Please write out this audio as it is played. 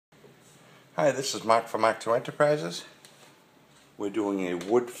Hi, this is Mark from Mark 2 Enterprises. We're doing a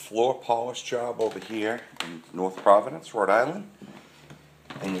wood floor polish job over here in North Providence, Rhode Island.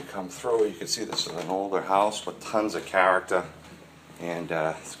 And you come through, you can see this is an older house with tons of character. And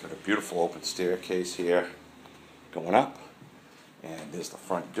it's got a beautiful open staircase here going up. And there's the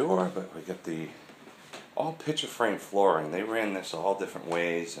front door, but we got the all picture frame flooring. They ran this all different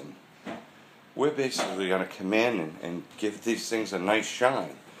ways, and we're basically going to come in and give these things a nice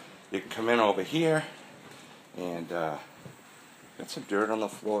shine. You can come in over here and got some dirt on the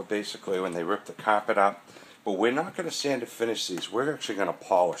floor basically when they ripped the carpet up. But we're not going to sand and finish these. We're actually going to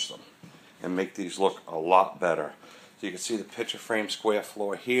polish them and make these look a lot better. So you can see the picture frame square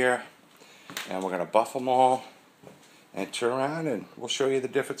floor here. And we're going to buff them all and turn around and we'll show you the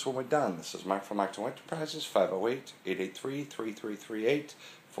difference when we're done. This is Mark from Mark 2 Enterprises, 508-883-3338.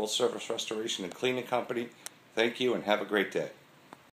 Full service restoration and cleaning company. Thank you and have a great day.